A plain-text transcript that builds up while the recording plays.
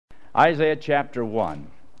Isaiah chapter 1,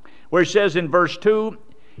 where it says in verse 2,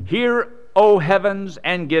 Hear, O heavens,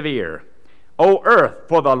 and give ear, O earth,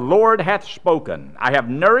 for the Lord hath spoken. I have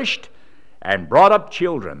nourished and brought up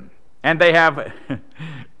children, and they have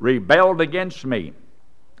rebelled against me.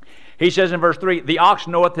 He says in verse 3, The ox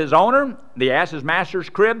knoweth his owner, the ass his master's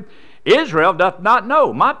crib. Israel doth not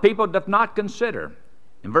know, my people doth not consider.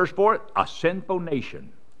 In verse 4, a sinful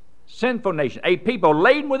nation, a people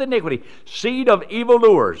laden with iniquity, seed of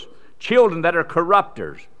evildoers, children that are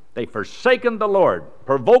corrupters. They forsaken the Lord,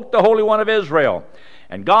 provoked the Holy One of Israel,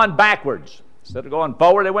 and gone backwards. Instead of going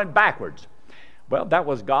forward, they went backwards. Well, that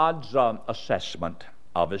was God's assessment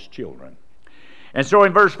of His children. And so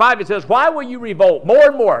in verse 5 it says, Why will you revolt more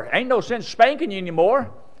and more? Ain't no sense spanking you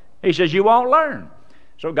anymore. He says, You won't learn.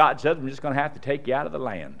 So God says, I'm just going to have to take you out of the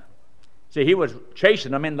land. See, He was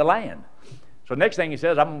chasing them in the land. So next thing He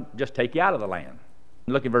says, I'm going to just take you out of the land.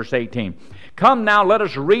 Look at verse 18. Come now, let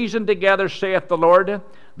us reason together, saith the Lord.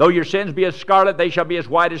 Though your sins be as scarlet, they shall be as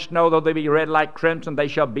white as snow. Though they be red like crimson, they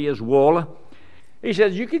shall be as wool. He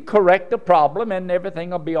says, you can correct the problem and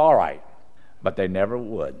everything will be all right. But they never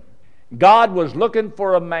would. God was looking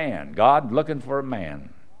for a man. God looking for a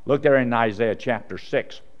man. Look there in Isaiah chapter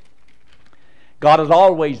 6. God has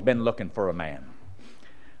always been looking for a man.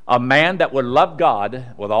 A man that would love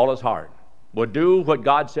God with all his heart. Would do what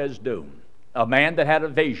God says do. A man that had a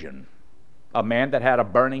vision. A man that had a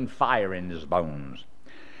burning fire in his bones.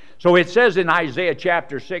 So it says in Isaiah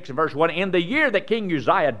chapter 6 and verse 1, In the year that King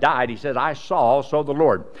Uzziah died, he said, I saw also the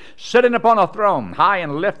Lord, sitting upon a throne, high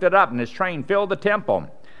and lifted up, and His train filled the temple.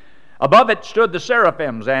 Above it stood the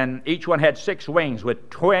seraphims, and each one had 6 wings.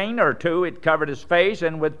 With twain or two it covered his face,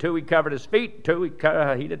 and with 2 he covered his feet, 2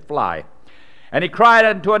 he did fly. And he cried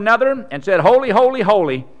unto another, and said, Holy, holy,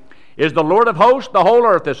 holy is the Lord of hosts, the whole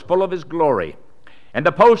earth is full of His glory. And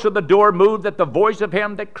the posts of the door moved at the voice of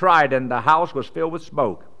him that cried, and the house was filled with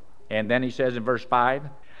smoke. And then he says in verse 5,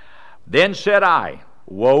 Then said I,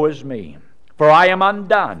 Woe is me, for I am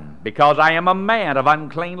undone, because I am a man of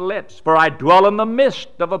unclean lips, for I dwell in the midst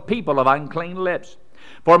of a people of unclean lips.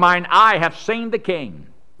 For mine eye hath seen the King,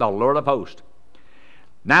 the Lord of hosts.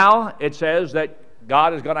 Now it says that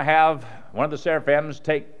God is going to have one of the seraphims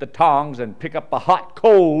take the tongs and pick up the hot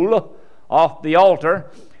coal off the altar,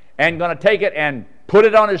 and going to take it and put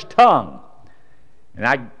it on his tongue. And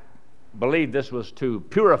I believe this was to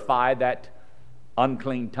purify that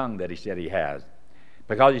unclean tongue that he said he has.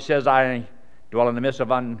 Because he says, I dwell in the midst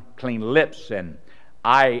of unclean lips, and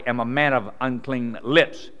I am a man of unclean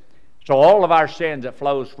lips. So all of our sins that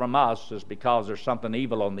flows from us is because there's something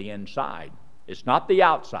evil on the inside. It's not the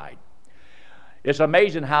outside. It's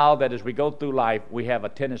amazing how that as we go through life, we have a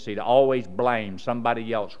tendency to always blame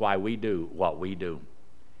somebody else why we do what we do.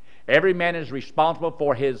 Every man is responsible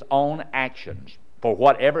for his own actions, for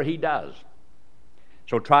whatever he does.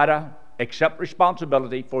 So try to accept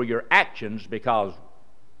responsibility for your actions, because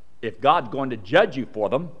if God's going to judge you for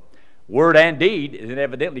them, word and deed, then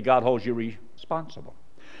evidently God holds you responsible.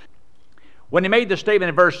 When he made the statement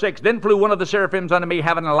in verse 6, Then flew one of the seraphims unto me,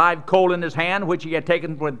 having a live coal in his hand, which he had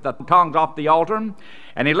taken with the tongs off the altar.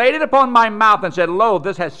 And he laid it upon my mouth, and said, Lo,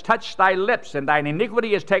 this has touched thy lips, and thine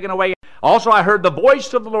iniquity is taken away. Also I heard the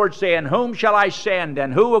voice of the Lord saying, Whom shall I send,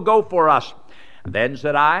 and who will go for us? Then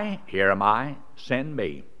said I, Here am I, send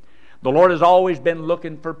me. The Lord has always been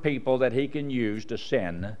looking for people that He can use to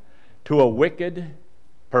send to a wicked,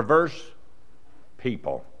 perverse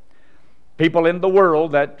people. People in the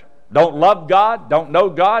world that don't love God, don't know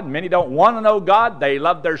God. Many don't want to know God. They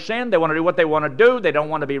love their sin. They want to do what they want to do. They don't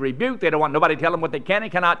want to be rebuked. They don't want nobody to tell them what they can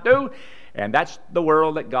and cannot do. And that's the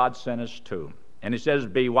world that God sent us to. And He says,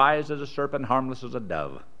 Be wise as a serpent, harmless as a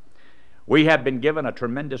dove. We have been given a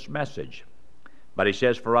tremendous message. But He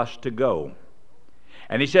says for us to go.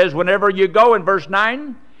 And He says, whenever you go, in verse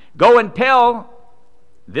 9, go and tell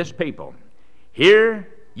this people, Hear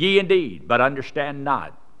ye indeed, but understand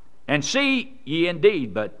not. And see ye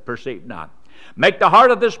indeed, but perceive not. Make the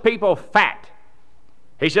heart of this people fat.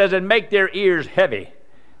 He says, and make their ears heavy.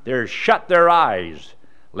 Shut their eyes,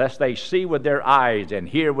 lest they see with their eyes, and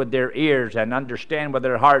hear with their ears, and understand with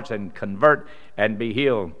their hearts, and convert, and be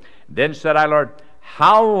healed. Then said I, Lord,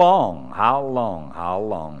 how long, how long, how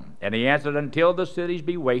long? And He answered, Until the cities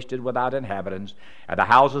be wasted without inhabitants, and the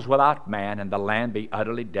houses without man, and the land be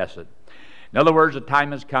utterly desolate. In other words, the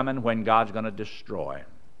time is coming when God's going to destroy.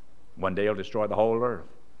 One day He'll destroy the whole earth,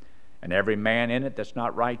 and every man in it that's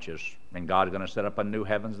not righteous. And God's going to set up a new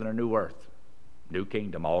heavens and a new earth, new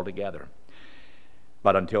kingdom altogether.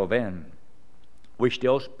 But until then, we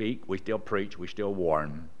still speak, we still preach, we still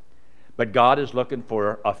warn. But God is looking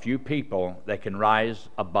for a few people that can rise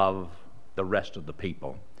above the rest of the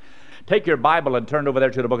people. Take your Bible and turn over there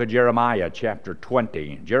to the book of Jeremiah, chapter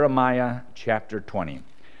 20. Jeremiah, chapter 20.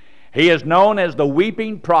 He is known as the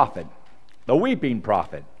weeping prophet. The weeping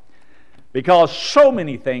prophet. Because so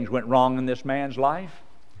many things went wrong in this man's life.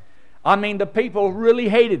 I mean, the people really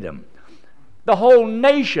hated him. The whole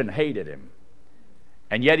nation hated him.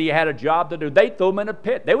 And yet he had a job to do. They threw him in a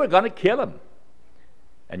pit. They were going to kill him.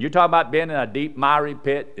 And you're talking about being in a deep, miry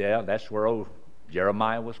pit. Yeah, that's where old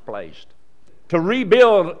Jeremiah was placed. To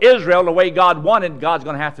rebuild Israel the way God wanted, God's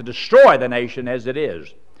going to have to destroy the nation as it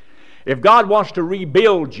is. If God wants to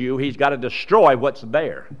rebuild you, He's got to destroy what's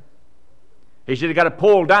there. He's either got to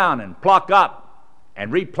pull down and pluck up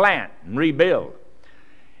and replant and rebuild.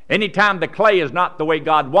 Anytime the clay is not the way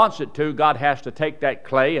God wants it to, God has to take that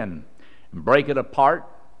clay and break it apart,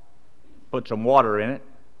 put some water in it,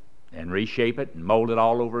 and reshape it and mold it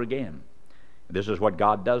all over again. This is what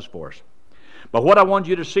God does for us. But what I want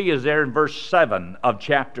you to see is there in verse 7 of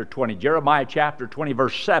chapter 20, Jeremiah chapter 20,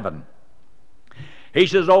 verse 7. He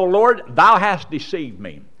says, "O Lord, thou hast deceived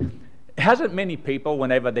me." Hasn't many people,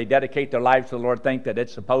 whenever they dedicate their lives to the Lord, think that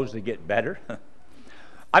it's supposed to get better?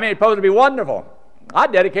 I mean, it's supposed to be wonderful. I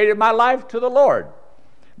dedicated my life to the Lord.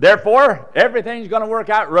 Therefore, everything's going to work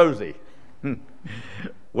out rosy.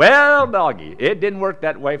 Well, doggy, it didn't work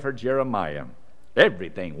that way for Jeremiah.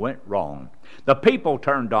 Everything went wrong. The people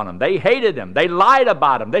turned on him. They hated him. They lied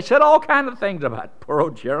about him. They said all kinds of things about poor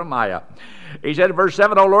old Jeremiah. He said in verse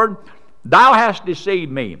 7, "O Lord, thou hast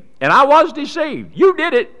deceived me, and I was deceived. You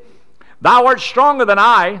did it. Thou art stronger than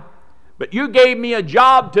I, but you gave me a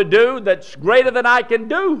job to do that's greater than I can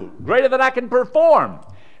do, greater than I can perform.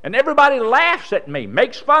 And everybody laughs at me,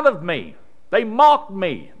 makes fun of me. They mocked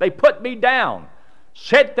me. They put me down,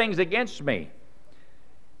 said things against me."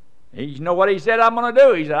 You know what he said I'm going to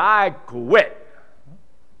do? He said, "I quit.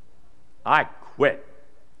 I quit."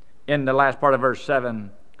 In the last part of verse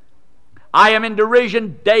 7, "I am in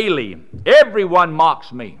derision daily. Everyone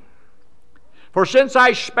mocks me. For since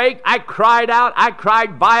I spake, I cried out. I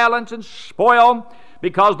cried violence and spoil,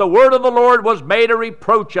 because the word of the Lord was made a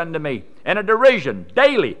reproach unto me, and a derision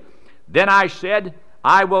daily. Then I said,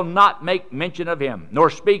 I will not make mention of him, nor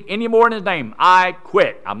speak any more in his name. I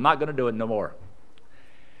quit. I'm not going to do it no more."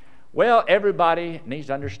 Well, everybody needs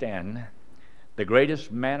to understand the greatest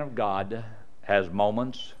man of God has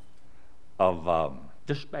moments of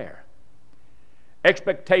despair.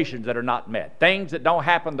 Expectations that are not met. Things that don't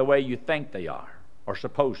happen the way you think they are or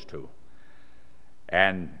supposed to.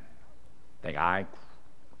 And think, I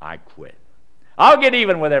quit. I'll get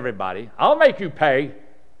even with everybody. I'll make you pay.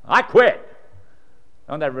 I quit.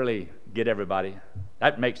 Don't that really get everybody?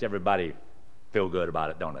 That makes everybody feel good about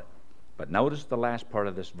it, don't it? But notice the last part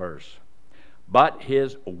of this verse. "But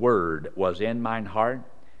his word was in mine heart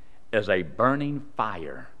as a burning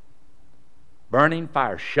fire." Burning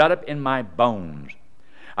fire, shut up in my bones.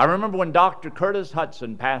 I remember when Dr. Curtis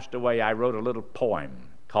Hudson passed away, I wrote a little poem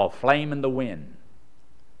called "Flame in the Wind."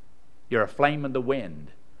 You're a flame in the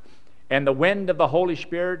wind. And the wind of the Holy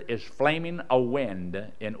Spirit is flaming a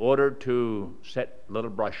wind in order to set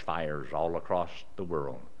little brush fires all across the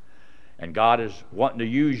world. And God is wanting to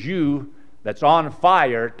use you that's on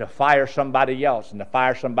fire to fire somebody else and to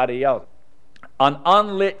fire somebody else. An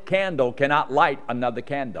unlit candle cannot light another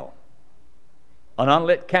candle. An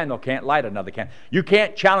unlit candle can't light another candle. You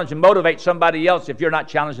can't challenge and motivate somebody else if you're not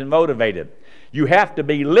challenged and motivated. You have to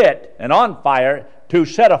be lit and on fire to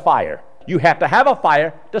set a fire. You have to have a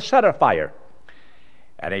fire to set a fire.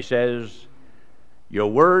 And he says,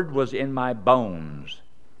 "Your word was in my bones."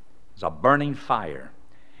 It's a burning fire.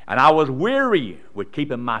 And I was weary with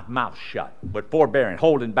keeping my mouth shut, with forbearing,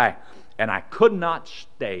 holding back. And I could not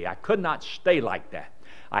stay. I could not stay like that.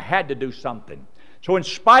 I had to do something. So in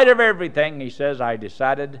spite of everything, he says, I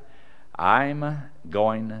decided I'm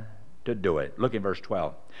going to do it. Look at verse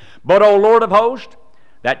 12. "But, O Lord of hosts,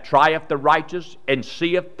 that trieth the righteous, and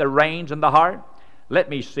seeth the reins in the heart, let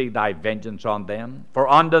me see thy vengeance on them. For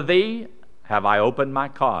unto thee have I opened my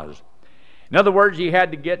cause." In other words, he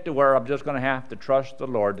had to get to where I'm just going to have to trust the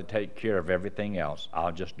Lord to take care of everything else.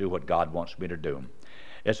 I'll just do what God wants me to do.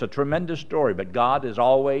 It's a tremendous story, but God is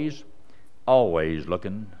always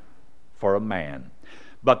looking for a man.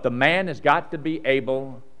 But the man has got to be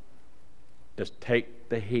able to take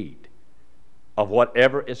the heat of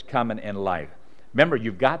whatever is coming in life. Remember,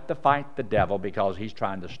 you've got to fight the devil because he's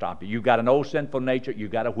trying to stop you. You've got an old sinful nature,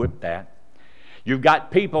 you've got to whip that. You've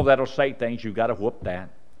got people that'll say things, you've got to whip that.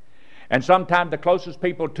 And sometimes the closest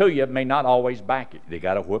people to you may not always back you. They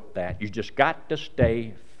got to whip that. You just got to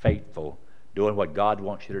stay faithful, doing what God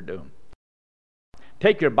wants you to do.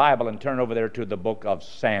 Take your Bible and turn over there to the book of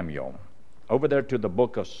Samuel. over there to the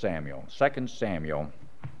book of Samuel, 2 Samuel,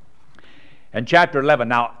 and chapter 11.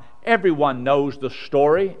 Now, everyone knows the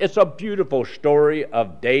story. It's a beautiful story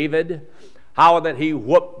of David, how that he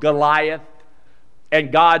whooped Goliath,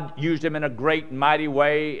 and God used him in a great and mighty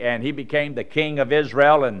way, and he became the king of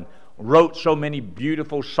Israel and wrote so many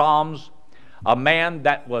beautiful psalms. A man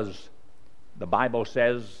that was, the Bible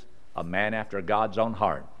says, a man after God's own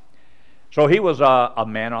heart. So he was a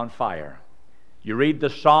man on fire. You read the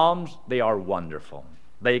Psalms, they are wonderful.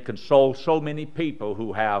 They console so many people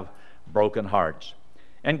who have broken hearts.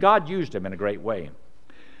 And God used him in a great way.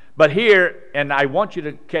 But here, and I want you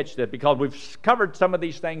to catch this because we've covered some of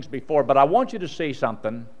these things before, but I want you to see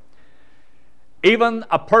something. Even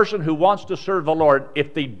a person who wants to serve the Lord,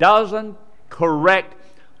 if he doesn't correct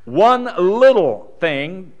one little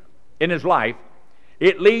thing in his life,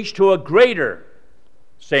 it leads to a greater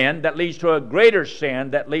sin, that leads to a greater sin,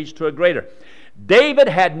 that leads to a greater. David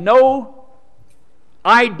had no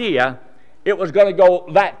idea it was going to go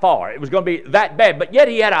that far. It was going to be that bad. But yet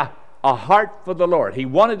he had a heart for the Lord. He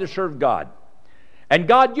wanted to serve God. And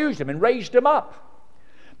God used him and raised him up.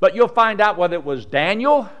 But you'll find out whether it was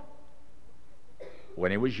Daniel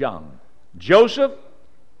when he was young, Joseph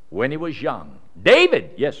when he was young,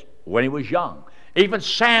 David, yes, when he was young, even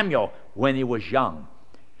Samuel when he was young.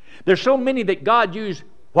 There's so many that God used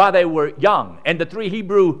while they were young, and the 3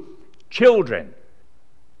 Hebrew children.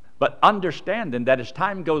 But understanding that as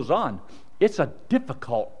time goes on, it's a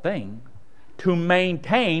difficult thing to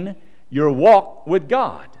maintain your walk with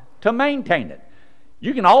God, to maintain it.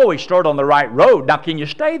 You can always start on the right road. Now, can you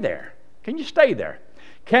stay there? Can you stay there?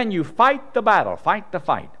 Can you fight the battle, fight the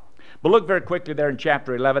fight? But look very quickly there in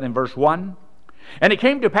chapter 11 and verse 1. And it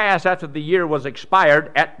came to pass after the year was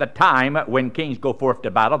expired, at the time when kings go forth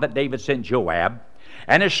to battle, that David sent Joab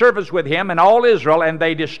and his servants with him and all Israel, and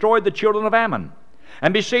they destroyed the children of Ammon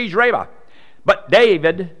and besieged Rabbah. But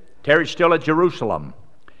David tarried still at Jerusalem.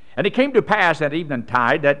 And it came to pass at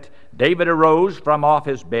eventide that David arose from off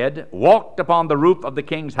his bed, walked upon the roof of the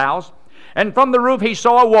king's house, and from the roof he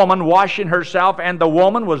saw a woman washing herself, and the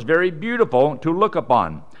woman was very beautiful to look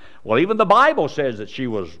upon. Well, even the Bible says that she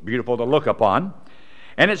was beautiful to look upon.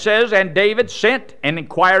 And it says, and David sent and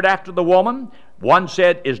inquired after the woman. One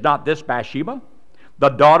said, is not this Bathsheba, the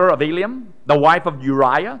daughter of Eliam, the wife of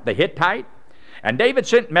Uriah the Hittite? And David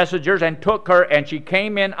sent messengers and took her, and she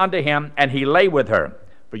came in unto him, and he lay with her.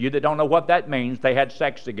 For you that don't know what that means, they had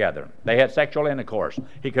sex together. They had sexual intercourse.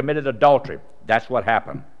 He committed adultery. That's what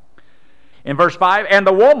happened. In verse 5, and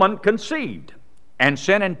the woman conceived and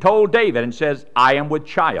sent and told David and says, I am with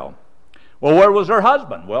child. Well, where was her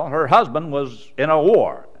husband? Well, her husband was in a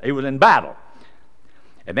war. He was in battle.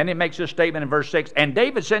 And then he makes this statement in verse 6, and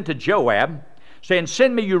David sent to Joab, saying,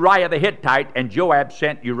 send me Uriah the Hittite. And Joab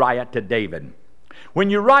sent Uriah to David. When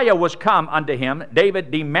Uriah was come unto him,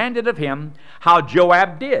 David demanded of him how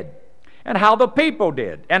Joab did, and how the people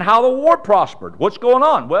did, and how the war prospered. What's going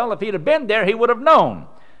on? Well, if he'd have been there, he would have known.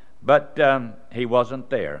 But he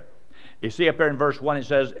wasn't there. You see up there in verse 1, it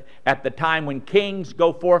says, at the time when kings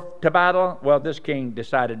go forth to battle, well, this king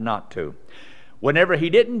decided not to. Whenever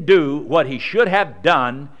he didn't do what he should have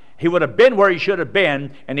done, he would have been where he should have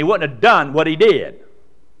been, and he wouldn't have done what he did.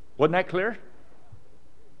 Wasn't that clear?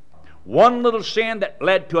 One little sin that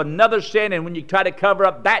led to another sin, and when you try to cover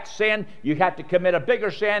up that sin, you have to commit a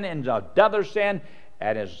bigger sin and another sin,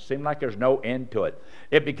 and it seems like there's no end to it.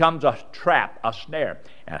 It becomes a trap, a snare.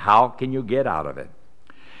 And how can you get out of it?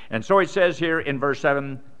 And so it says here in verse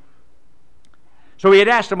 7, so he had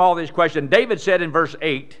asked him all these questions. David said in verse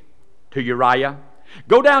 8 to Uriah,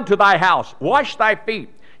 go down to thy house, wash thy feet.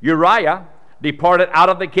 Uriah departed out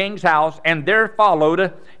of the king's house, and there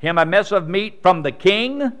followed him a mess of meat from the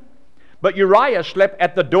king. But Uriah slept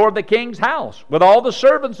at the door of the king's house with all the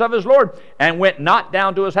servants of his Lord, and went not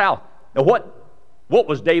down to his house. Now what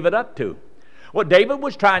was David up to? Well, David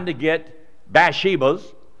was trying to get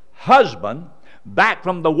Bathsheba's husband back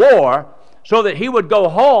from the war so that he would go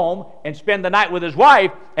home and spend the night with his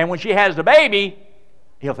wife, and when she has the baby,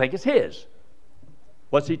 he'll think it's his.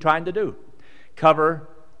 What's he trying to do? Cover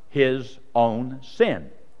his own sin.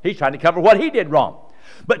 He's trying to cover what he did wrong.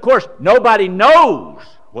 But of course, nobody knows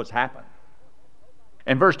what's happened.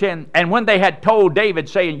 In verse 10, and when they had told David,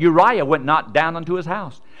 saying, Uriah went not down unto his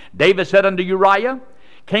house. David said unto Uriah,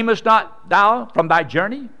 camest not thou from thy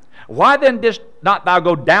journey? Why then didst not thou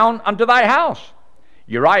go down unto thy house?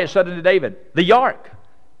 Uriah said unto David, the ark,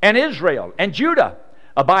 and Israel, and Judah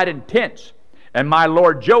abide in tents, and my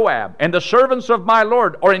lord Joab, and the servants of my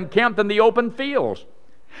lord are encamped in the open fields.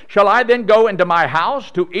 Shall I then go into my house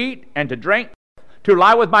to eat and to drink, to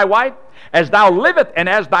lie with my wife? As thou livest, and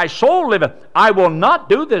as thy soul liveth, I will not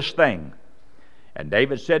do this thing. And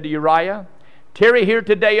David said to Uriah, tarry here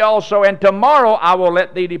today also, and tomorrow I will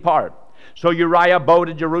let thee depart. So Uriah abode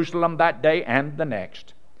in Jerusalem that day and the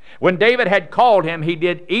next. When David had called him, he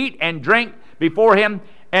did eat and drink before him.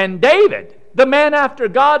 And David, the man after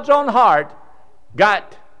God's own heart,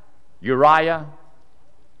 got Uriah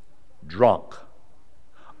drunk.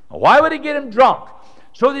 Why would he get him drunk?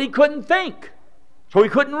 So that he couldn't think. So he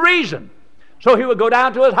couldn't reason. So he would go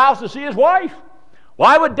down to his house to see his wife.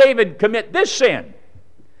 Why would David commit this sin?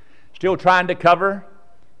 Still trying to cover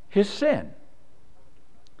his sin.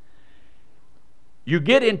 You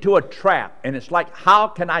get into a trap, and it's like, how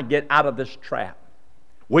can I get out of this trap?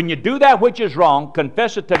 When you do that which is wrong,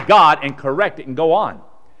 confess it to God and correct it and go on.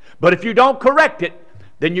 But if you don't correct it,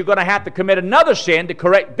 then you're going to have to commit another sin to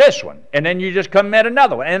correct this one. And then you just commit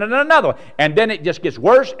another one and another one. And then it just gets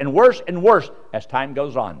worse and worse and worse as time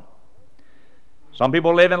goes on. Some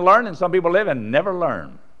people live and learn, and some people live and never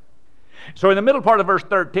learn. So in the middle part of verse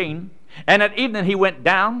 13, and at evening he went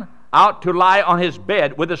down out to lie on his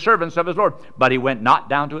bed with the servants of his Lord. But he went not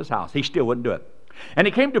down to his house. He still wouldn't do it. And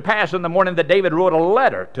it came to pass in the morning that David wrote a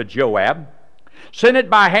letter to Joab, sent it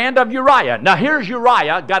by hand of Uriah. Now here's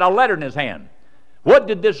Uriah, got a letter in his hand. What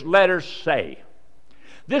did this letter say?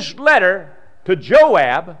 This letter to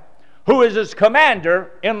Joab, who is his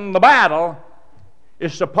commander in the battle,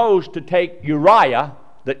 is supposed to take Uriah,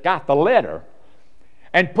 that got the letter,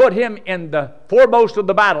 and put him in the foremost of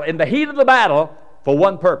the battle, in the heat of the battle, for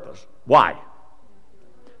one purpose. Why?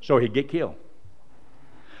 So he'd get killed.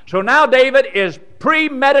 So now David is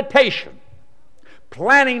premeditation,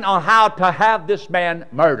 planning on how to have this man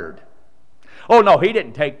murdered. Oh no, he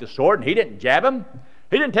didn't take the sword and he didn't jab him.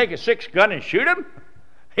 He didn't take a 6-gun and shoot him.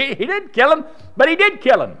 He didn't kill him, but he did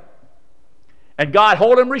kill him. And God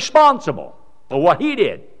hold him responsible for what he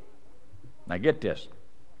did. Now get this.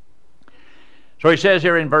 So he says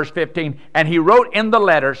here in verse 15, and he wrote in the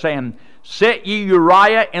letter saying, set ye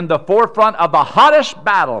Uriah in the forefront of the hottest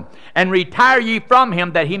battle, and retire ye from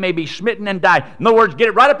him that he may be smitten and die. In other words, get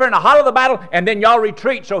it right up there in the heart of the battle, and then y'all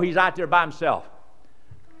retreat so he's out there by himself.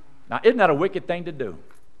 Now, isn't that a wicked thing to do?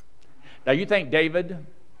 Now, you think David,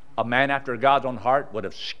 a man after God's own heart, would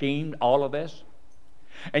have schemed all of this?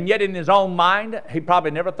 And yet in his own mind, he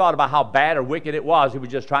probably never thought about how bad or wicked it was. He was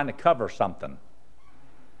just trying to cover something.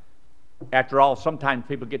 After all, sometimes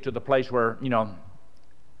people get to the place where,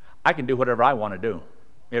 I can do whatever I want to do.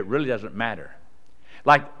 It really doesn't matter.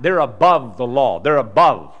 Like they're above the law. They're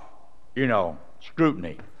above,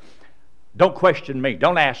 scrutiny. Don't question me.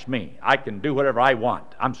 Don't ask me. I can do whatever I want.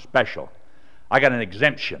 I'm special. I got an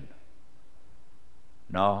exemption.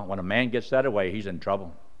 No, when a man gets that away, he's in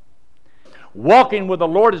trouble. Walking with the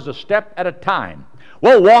Lord is a step at a time.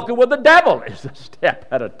 Well, walking with the devil is a step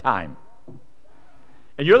at a time.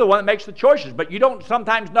 And you're the one that makes the choices. But you don't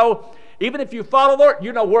sometimes know, even if you follow the Lord,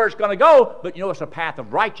 you know where it's going to go, but you know it's a path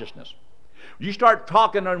of righteousness. You start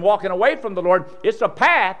talking and walking away from the Lord, it's a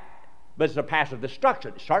path, but it's a path of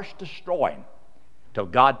destruction. It starts destroying till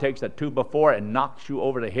God takes that 2x4 and knocks you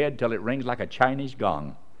over the head till it rings like a Chinese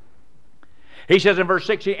gong. He says in verse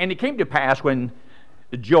 16, and it came to pass when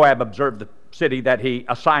Joab observed the city that he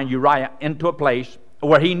assigned Uriah into a place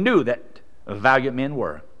where he knew that valiant men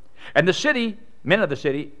were. And the men of the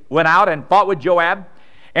city went out and fought with Joab,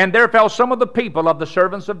 and there fell some of the people of the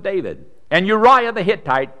servants of David. And Uriah the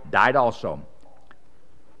Hittite died also.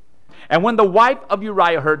 And when the wife of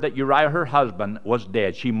Uriah heard that Uriah her husband was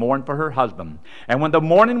dead, she mourned for her husband. And when the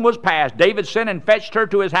mourning was past, David sent and fetched her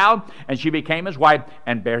to his house, and she became his wife,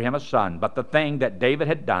 and bare him a son. But the thing that David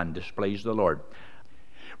had done displeased the Lord.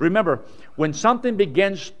 Remember, when something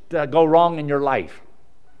begins to go wrong in your life,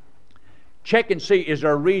 check and see, is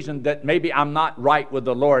there a reason that maybe I'm not right with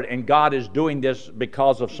the Lord and God is doing this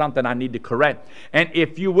because of something I need to correct? And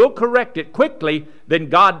if you will correct it quickly, then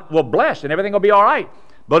God will bless and everything will be all right.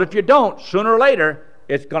 But if you don't, sooner or later,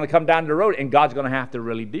 it's going to come down the road and God's going to have to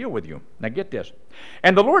really deal with you. Now get this.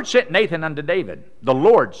 And the Lord sent Nathan unto David. The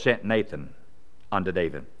Lord sent Nathan unto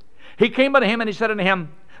David. He came unto him and he said unto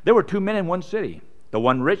him, there were 2 men in one city, the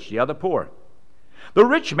one rich, the other poor. The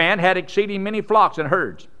rich man had exceeding many flocks and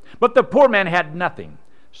herds, but the poor man had nothing,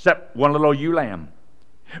 except one little ewe lamb,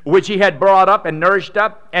 which he had brought up and nourished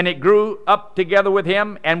up, and it grew up together with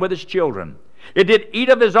him and with his children. It did eat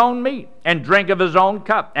of his own meat, and drink of his own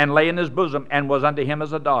cup, and lay in his bosom, and was unto him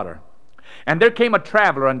as a daughter. And there came a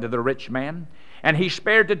traveler unto the rich man, and he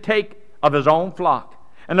spared to take of his own flock,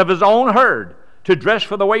 and of his own herd, to dress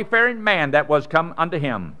for the wayfaring man that was come unto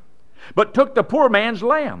him, but took the poor man's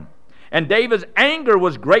lamb, And David's anger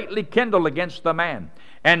was greatly kindled against the man,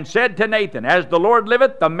 and said to Nathan, As the Lord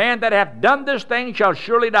liveth, the man that hath done this thing shall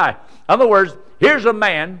surely die. In other words, here's a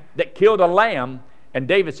man that killed a lamb, and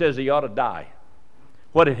David says he ought to die.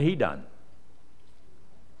 What had he done?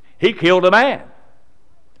 He killed a man.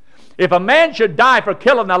 If a man should die for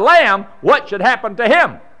killing a lamb, what should happen to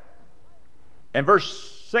him? In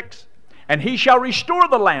verse 6, And he shall restore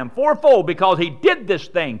the lamb fourfold, because he did this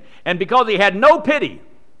thing, and because he had no pity.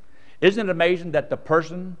 Isn't it amazing that the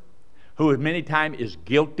person who many times is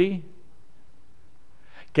guilty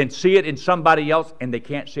can see it in somebody else and they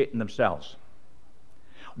can't see it in themselves?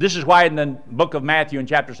 This is why in the book of Matthew in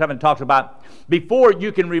chapter 7 it talks about before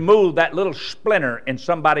you can remove that little splinter in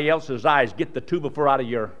somebody else's eyes, get the 2x4 out of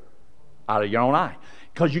your own eye,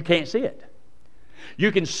 because you can't see it.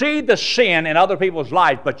 You can see the sin in other people's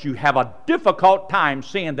lives, but you have a difficult time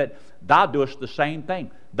seeing that thou doest the same thing.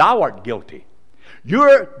 Thou art guilty.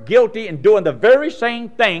 You're guilty in doing the very same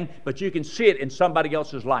thing, but you can see it in somebody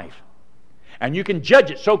else's life. And you can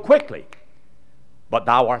judge it so quickly. But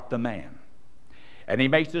thou art the man. And he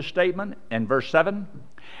makes this statement in verse 7.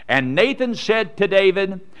 And Nathan said to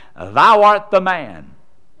David, Thou art the man.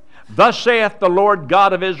 Thus saith the Lord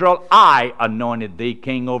God of Israel, I anointed thee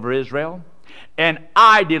king over Israel, and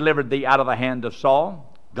I delivered thee out of the hand of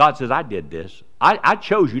Saul. God says, I did this. I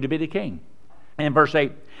chose you to be the king. And verse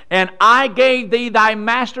 8, And I gave thee thy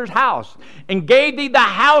master's house, and gave thee the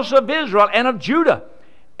house of Israel and of Judah.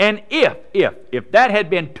 And if that had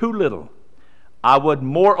been too little, I would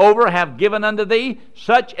moreover have given unto thee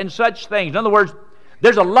such and such things. In other words,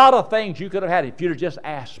 there's a lot of things you could have had if you'd have just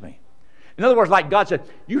asked me. In other words, like God said,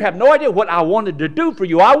 you have no idea what I wanted to do for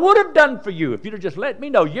you. I would have done for you if you'd have just let me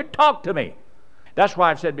know. You'd talk to me. That's why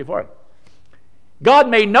I've said before, God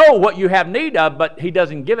may know what you have need of, but He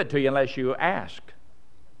doesn't give it to you unless you ask.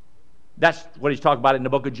 That's what He's talking about in the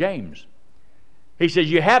book of James. He says,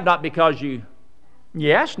 you have not because you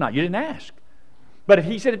ask not. You didn't ask. But if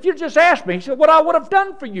He said, if you just asked me, He said, what I would have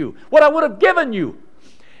done for you, what I would have given you.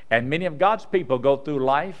 And many of God's people go through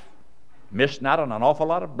life missing out on an awful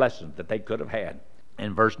lot of blessings that they could have had.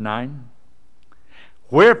 In verse 9,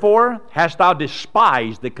 Wherefore hast thou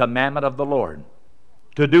despised the commandment of the Lord,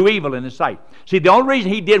 to do evil in His sight? See, the only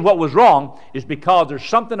reason he did what was wrong is because there's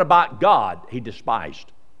something about God he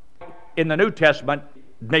despised. In the New Testament,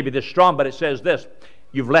 maybe this strong, but it says this,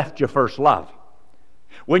 you've left your first love.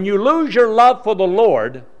 When you lose your love for the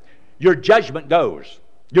Lord, your judgment goes.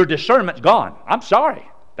 Your discernment's gone. I'm sorry.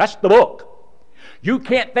 That's the book. You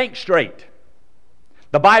can't think straight.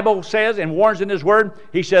 The Bible says and warns in His Word,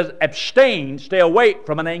 He says, abstain, stay away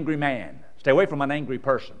from an angry man. Stay away from an angry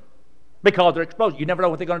person. Because they're exposed. You never know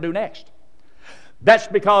what they're going to do next. That's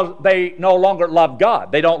because they no longer love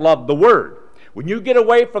God. They don't love the Word. When you get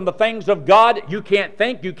away from the things of God, you can't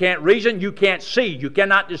think, you can't reason, you can't see, you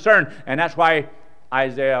cannot discern. And that's why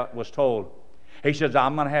Isaiah was told, he says,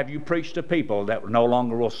 I'm going to have you preach to people that no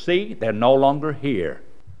longer will see, they're no longer hear.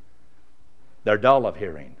 They're dull of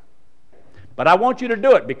hearing. But I want you to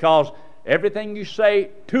do it because everything you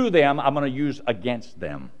say to them, I'm going to use against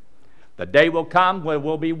them. The day will come where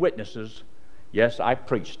we'll be witnesses. Yes, I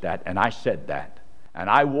preached that, and I said that, and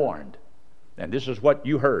I warned, and this is what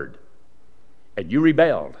you heard. And you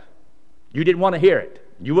rebelled. You didn't want to hear it.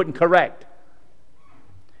 You wouldn't correct.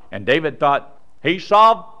 And David thought he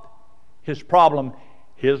solved his problem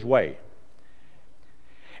his way.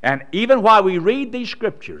 And even while we read these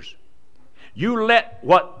scriptures, you let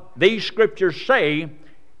what these scriptures say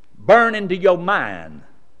burn into your mind,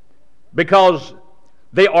 because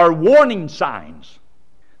they are warning signs.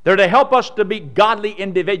 They're to help us to be godly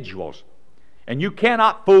individuals. And you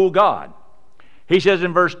cannot fool God. He says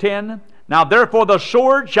in verse 10, Now therefore the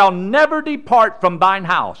sword shall never depart from thine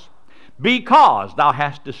house, because thou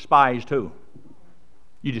hast despised who?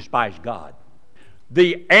 You despise God.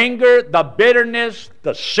 The anger, the bitterness,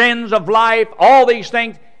 the sins of life, all these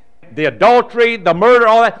things, the adultery, the murder,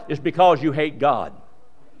 all that, is because you hate God.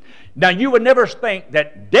 Now you would never think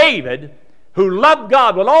that David, who loved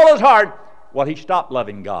God with all his heart, well, he stopped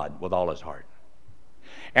loving God with all his heart.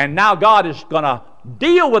 And now God is going to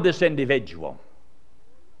deal with this individual.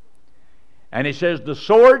 And He says, the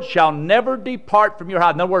sword shall never depart from your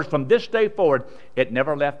house. In other words, from this day forward, it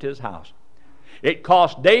never left his house. It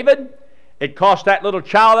cost David, it cost that little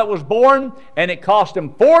child that was born, and it cost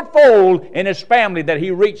him fourfold in his family that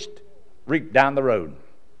he reached down the road.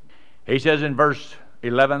 He says in verse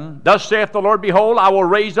 11, Thus saith the Lord, Behold, I will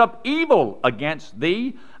raise up evil against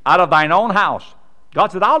thee out of thine own house.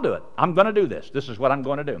 God said, I'll do it. I'm going to do this. This is what I'm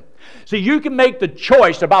going to do. See, you can make the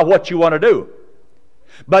choice about what you want to do.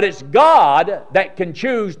 But it's God that can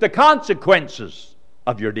choose the consequences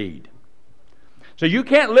of your deed. So you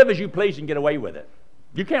can't live as you please and get away with it.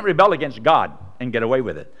 You can't rebel against God and get away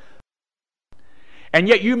with it. And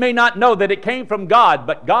yet you may not know that it came from God,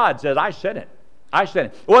 but God says, I sent it. I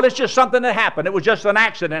sent it. Well, it's just something that happened. It was just an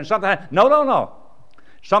accident. No.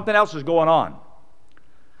 Something else is going on.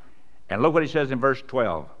 And look what he says in verse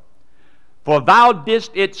 12. For thou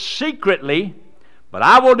didst it secretly, but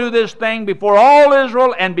I will do this thing before all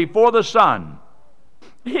Israel and before the sun.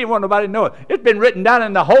 He didn't want nobody to know it. It's been written down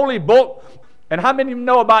in the holy book. And how many of you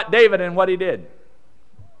know about David and what he did?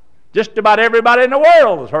 Just about everybody in the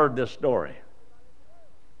world has heard this story.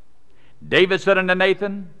 David said unto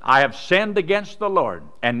Nathan, I have sinned against the Lord.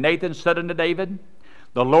 And Nathan said unto David,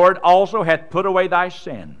 the Lord also hath put away thy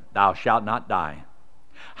sin. Thou shalt not die.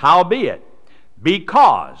 Howbeit,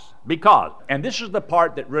 because, and this is the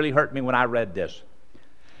part that really hurt me when I read this,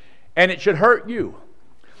 and it should hurt you,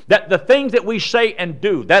 that the things that we say and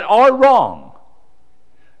do that are wrong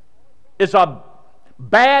is a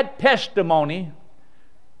bad testimony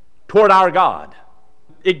toward our God.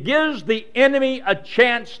 It gives the enemy a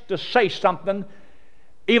chance to say something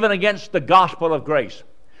even against the gospel of grace.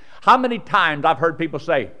 How many times I've heard people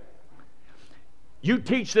say, you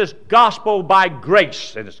teach this gospel by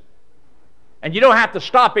grace, and you don't have to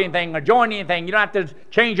stop anything or join anything. You don't have to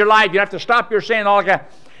change your life. You don't have to stop your sin and all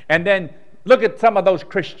that. And then look at some of those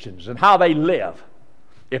Christians and how they live.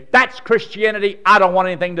 If that's Christianity, I don't want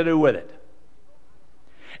anything to do with it.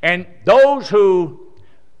 And those who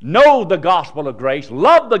know the gospel of grace,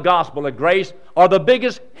 love the gospel of grace, are the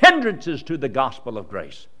biggest hindrances to the gospel of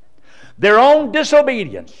grace. Their own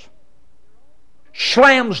disobedience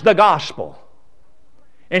slams the gospel.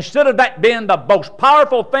 Instead of that being the most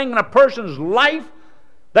powerful thing in a person's life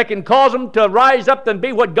that can cause them to rise up and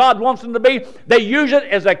be what God wants them to be, they use it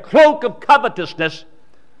as a cloak of covetousness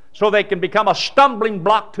so they can become a stumbling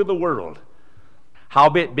block to the world.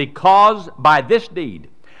 Howbeit, because by this deed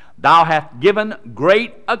thou hast given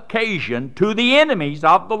great occasion to the enemies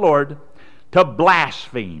of the Lord to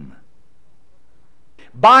blaspheme.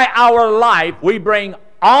 By our life we bring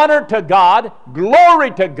honor to God,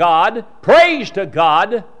 glory to God, praise to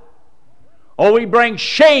God, or we bring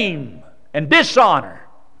shame and dishonor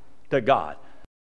to God.